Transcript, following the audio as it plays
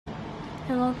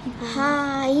Hello people.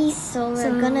 Hi, so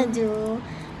we're gonna do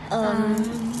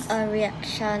a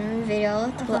reaction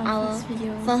video to our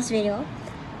first video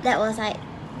that was like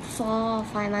 4 or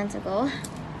 5 months ago.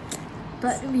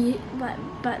 But we like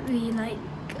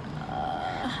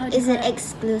It's an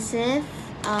exclusive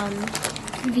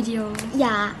video.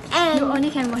 Yeah, and you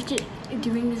only can watch it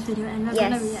during this video, and we're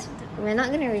gonna react. We're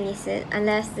not gonna release it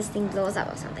unless this thing blows up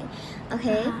or something.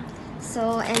 Okay,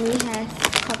 so and we have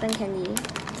cotton candy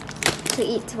to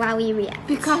eat while we react.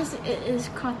 Because it is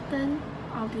cotton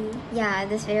obby. Yeah,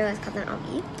 this video is cotton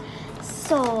obby.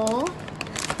 So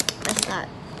let's start.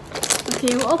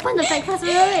 Okay, we'll open the pack first.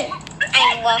 Wait.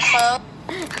 I'm waffle.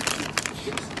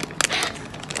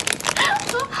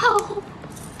 How?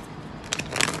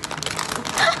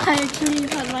 I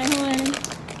actually hurt my hand.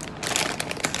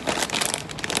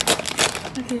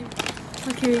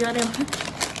 Okay, we got it.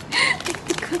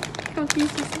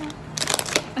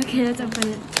 Okay, let's open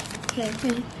it. Okay,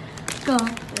 go.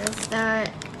 Let's start.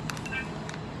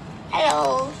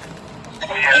 Hello.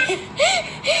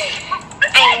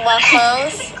 I'm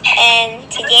Waffles, and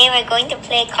today we're going to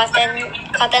play cotton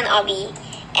obby.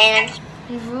 And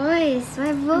my voice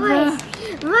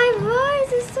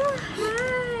is so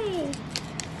high.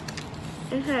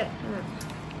 It's like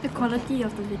The quality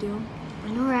of the video. I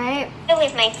know, right?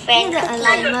 With my friends, the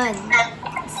alignment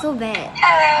so bad.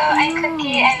 Hello, I'm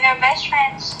Cookie and we're best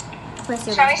friends.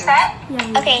 Shall we start? Yeah.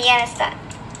 Okay, yeah, let's start.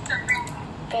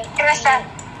 Okay, let's start.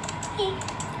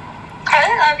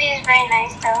 Cotton obby is very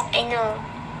nice though. I know.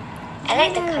 I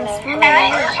like the color. I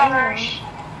like the colors.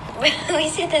 We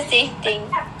said the same thing.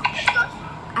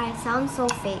 I sound so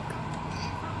fake.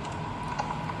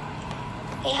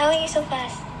 Hey, how are you so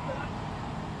fast?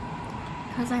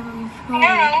 Because I'm on I don't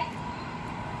know.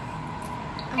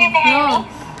 You can hear No. me?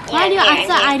 Why do you Yeah,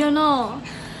 answer? I don't know.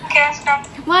 Okay, let's go.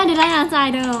 Why did I answer?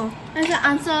 I don't know. I should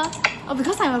answer. Oh,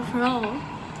 because I'm a pro.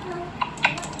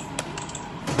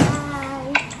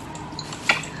 Hi.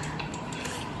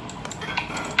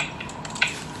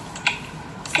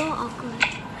 So awkward.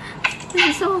 This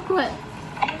is so awkward.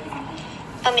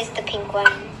 Oh, it's the pink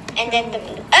one. And then the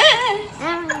blue.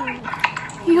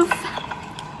 You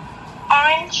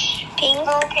Orange. Pink.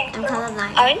 Blue, pink, I'm blue.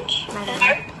 colorblind. Orange. My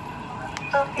bad.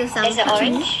 Blue, Do pink. some Is it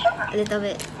orange? A little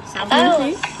bit. Some.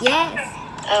 Really? Yes.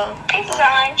 Oh. This is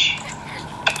orange.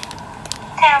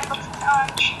 Damn, this is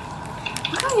orange.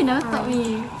 How come you never taught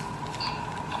me?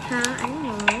 Huh? I don't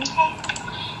know. Okay.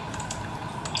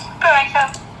 Go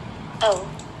myself. Oh.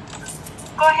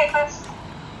 Go ahead first.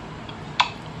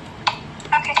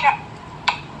 Okay, sure.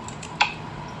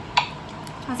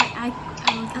 I was like, I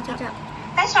will catch Good up. job.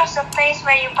 This was the place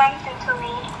where you bumped into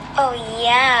me. Oh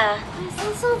yeah. I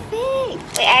sound so fake.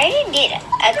 Wait, I already did a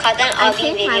cotton obby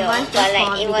changed my video, voice but just like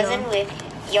for it video. wasn't with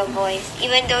your voice,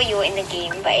 even though you were in the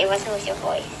game, but it wasn't with your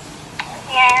voice.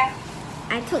 Yeah.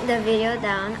 I took the video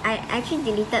down. I actually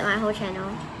deleted my whole channel.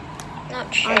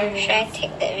 Not sure. Should I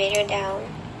take that video down?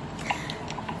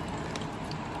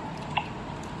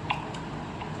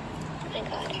 Oh my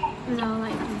god. No,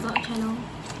 like the vlog channel.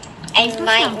 I There's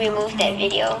might no remove vlog that channel.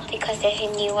 video because there's a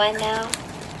new one now.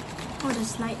 Oh, the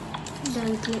slide. The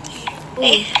glitch. Oh,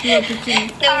 You were picking.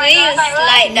 the way you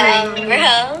slide down,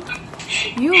 bro.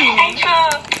 You. Thank you.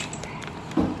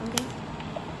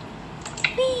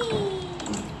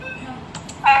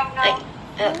 No.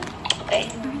 Okay.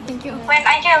 Thank you. When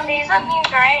I get laser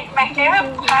beams, right, my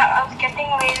favorite part of getting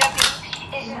laser beams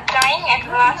is dying at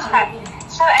the last part.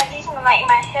 So at least like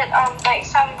my head or like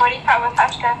some body part will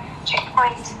touch the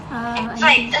checkpoint. It's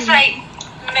like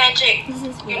magic. This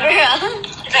is You weird. know?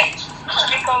 It's like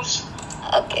sprinkles.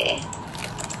 Okay.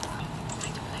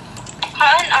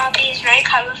 Cotton obby is very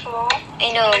colorful.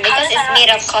 I know, The because colours it's are made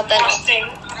not of cotton. disgusting.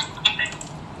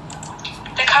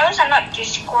 The colors are not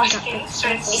disgusting, so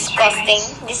it's very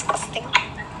nice. Disgusting.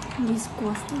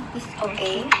 Disgusting.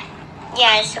 Okay.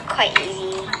 Yeah, it's quite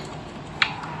easy.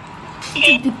 It's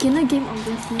a beginner game,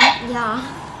 obviously. Yeah.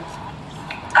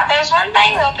 There was one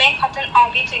time we were playing cotton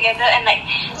obby together and like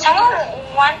someone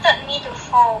wanted me to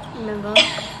fall. Remember?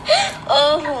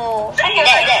 Oh, So he was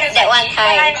like, that one when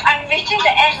time. I'm reaching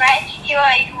the end, right? He will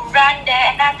like run there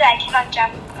and after I cannot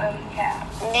jump. Yeah.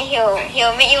 And then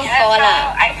he'll make you And fall that's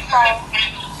lah. how I fall.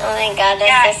 Oh my god,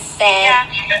 Yeah. that's so sad. Yeah.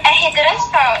 And he didn't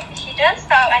stop. He didn't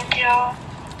stop until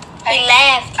He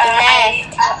left.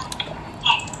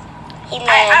 He I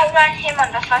left. outrun him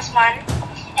on the first one,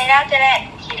 and after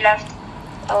that he left.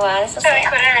 Oh wow, that's so So we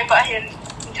sad. couldn't report him in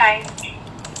time.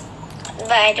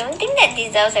 But I don't think that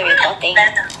deserves a reporting.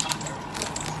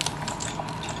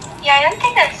 Yeah, I don't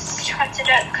think that's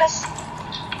considered because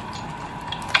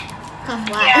Cause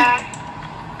what? yeah.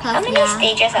 How many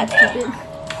stages are there?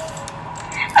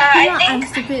 I I'm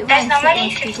think stupid. there's normally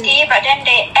 50, but then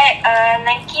they add a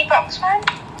lanky box one.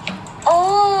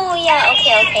 Oh, yeah,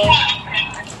 okay.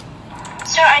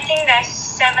 So I think there's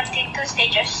 72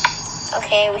 stages.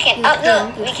 Okay, we can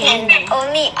upload. We can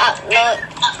only upload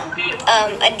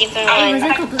a different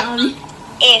one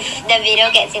if the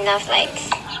video gets enough likes.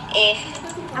 If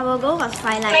our goal was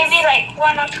 5 likes. maybe like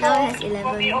 1 or 2 Now it has will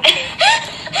 11. be okay.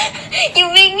 you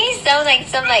make me sound like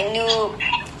some noob.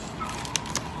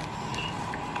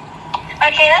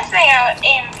 Okay, let's make our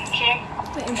aim. Okay.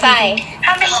 5.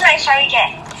 How many likes shall we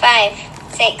get? 5,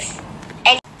 6.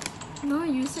 No,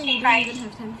 you said you don't even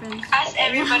have 10 friends. Ask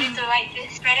everybody to like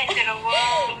this, spread it to the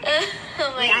world.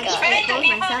 Oh my I god. just told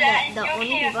myself that the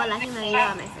only people liking my video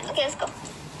are my friends. Okay, let's go.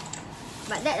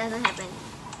 But that doesn't happen.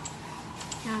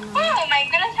 Yeah, no. Oh my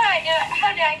goodness,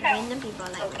 how did I tell? Random people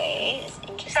like Okay, it's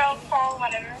interesting. So, Paul,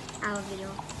 whatever. our video.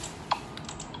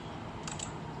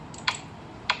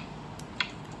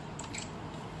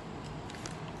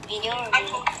 Video or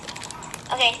video?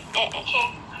 Okay, Okay.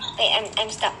 wait, I'm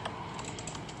stuck.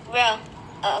 Bro.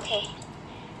 Oh, okay.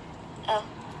 Oh,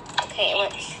 okay, it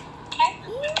works. Okay.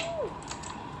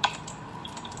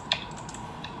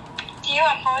 Do you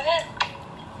unpause it?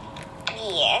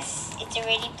 Yes, it's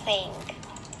already playing.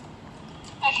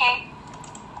 Okay.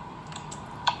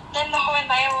 Then the whole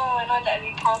entire world will know that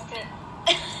we paused it.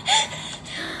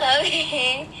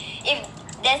 Okay.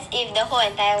 If the whole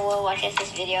entire world watches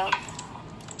this video.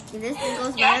 If this thing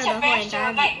goes Yeah, viral, the whole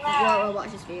entire like world will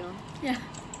watch this video. Yeah.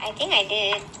 I think I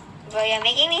did. Bro, you're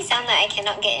making me sound like I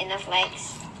cannot get enough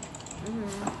likes.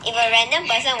 If a random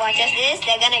person watches this,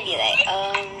 they're gonna be like,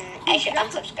 I should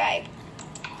unsubscribe.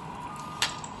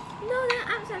 No, they're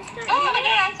unsubscribed. Oh, I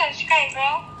don't unsubscribe, bro.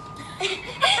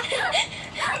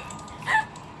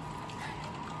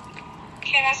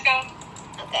 Okay, let's go.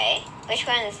 Okay, which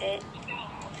one is it?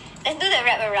 Let's do the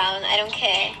wrap around. I don't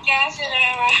care. Yeah, let's do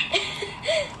that.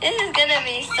 This is gonna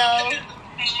be so.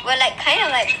 We're kind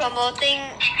of promoting.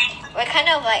 We're kind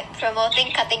of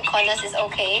promoting cutting corners is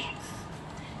okay.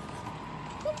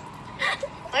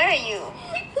 Where are you?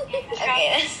 Okay,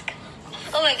 let's go.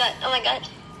 Oh my god.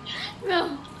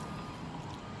 No.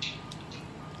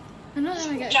 I'm not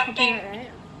gonna get copyright,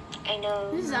 right? I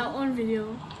know. This is our own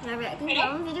video. We're reacting to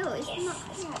our own video. It's not. Yeah.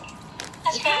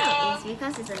 Let's It kind go. of is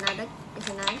because it's another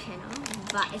channel,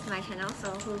 but it's my channel, so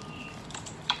who?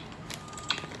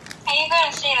 Are you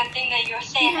gonna say the thing that you're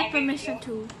saying? You have permission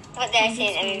to. What did I say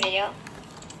in every video?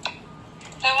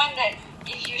 The one that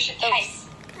if you should type.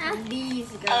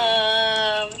 These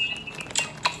guys.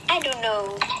 I don't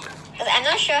know. Cause I'm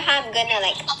not sure how I'm gonna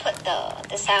put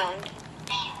the sound.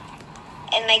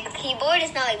 And my keyboard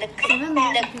is not the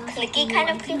clicky kind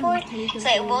of keyboard, so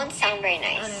it won't sound very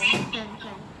nice.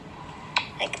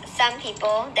 Some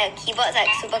people, their keyboard's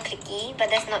super clicky, but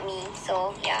that's not me.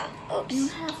 So yeah, oops. You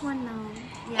have one now.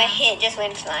 Yeah. My head just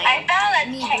went flying. I found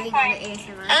a Me doing the checkpoint.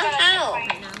 ASMR How?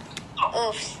 right now.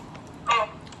 Oops.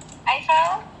 I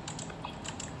found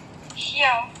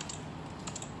here.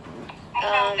 I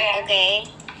found there. Okay.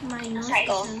 My nose Let's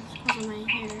go. is because of my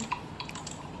hair.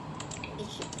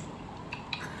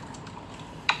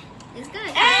 It's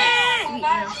gonna taste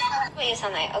sweetness. What you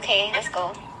sound like? Okay, let's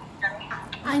go.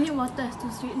 I need water, it's too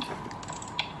sweet.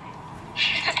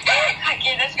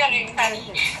 Okay, that's gonna be fun.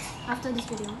 After this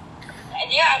video.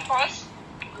 Do you unpause?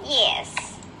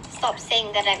 Yes. Stop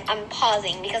saying that I'm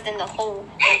pausing because then the whole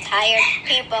entire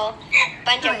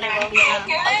bunch of people.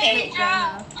 Okay.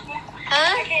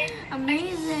 Huh? Okay.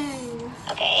 Amazing.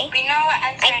 Okay. We know what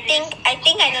answer it is. I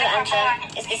think I know the answer.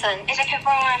 It's this one. It's a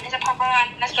purple one. It's a purple one.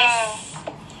 Let's go.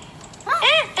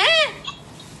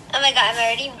 Oh my god, I'm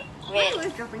already Why red. are you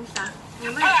dropping stuff?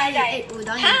 Remember I you died. ate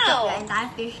udon, you How? dropped the entire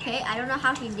fish cake? I don't know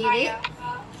how she did it.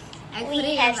 I couldn't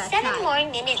We have even 7 try.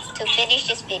 more minutes to finish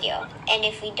this video. And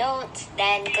if we don't,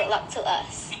 then good luck to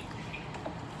us.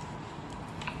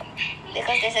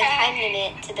 Because there's a time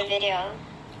limit to the video.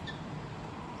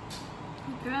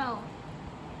 Girl.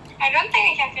 I don't think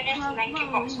we can finish the What 90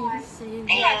 were box you one. saying? I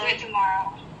think I'll do it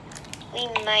tomorrow. We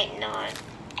might not.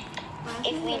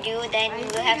 If we do, then we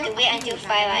will have to wait until 5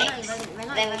 likes.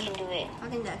 Then we can do it.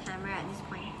 Talking to the camera at this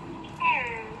point.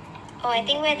 Oh, I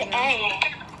think we're at the end.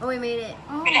 Oh, we made it.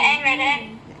 Oh, We're the end, we're the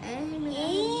end. The end, we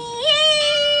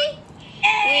Yay!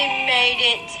 We made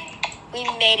it. We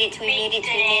made it. We made it.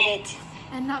 We made it.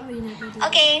 And not we never did.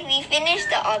 Okay, we finished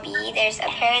the obby. There's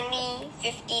apparently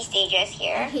 50 stages I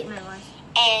here. hate my voice.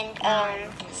 And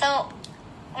so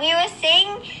we were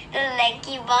saying the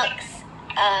lanky box,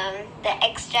 the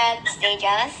extra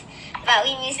stages, but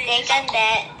we mistaken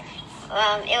that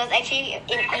it was actually an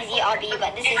easy obby,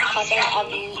 but this is cotton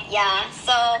obby. Yeah,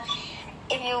 so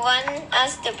if you want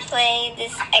us to play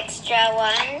this extra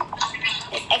one,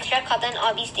 this extra cotton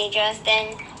obby stages,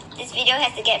 then this video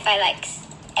has to get 5 likes,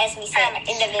 as we said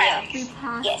in the video.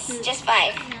 Yes, just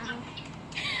 5. Yeah.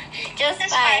 Just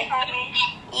 5.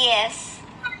 Yes.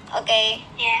 Okay.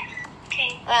 Yeah.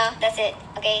 Okay. Well, that's it.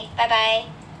 Okay. Bye bye.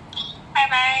 Bye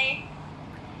bye.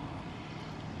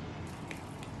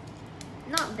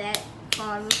 Not bad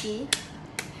for a rookie.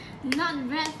 Not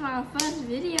bad for our first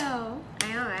video. I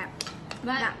know, right?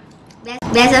 But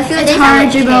There's a few it's days I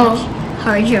would horrible.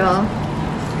 change. Horrible.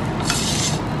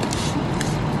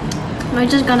 We're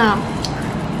just gonna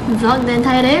vlog the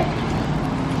entire day.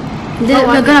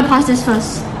 We're gonna post this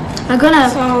first. We're gonna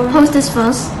post this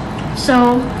first.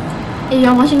 So if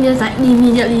you're watching this like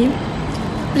immediately,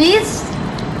 please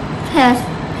have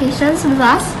patience with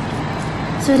us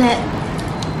so that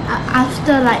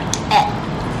after like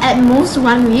at most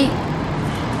 1 week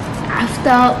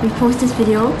after we post this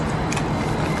video,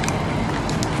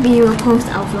 we will post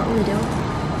our vlog video.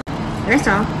 That's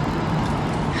all.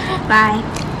 Bye.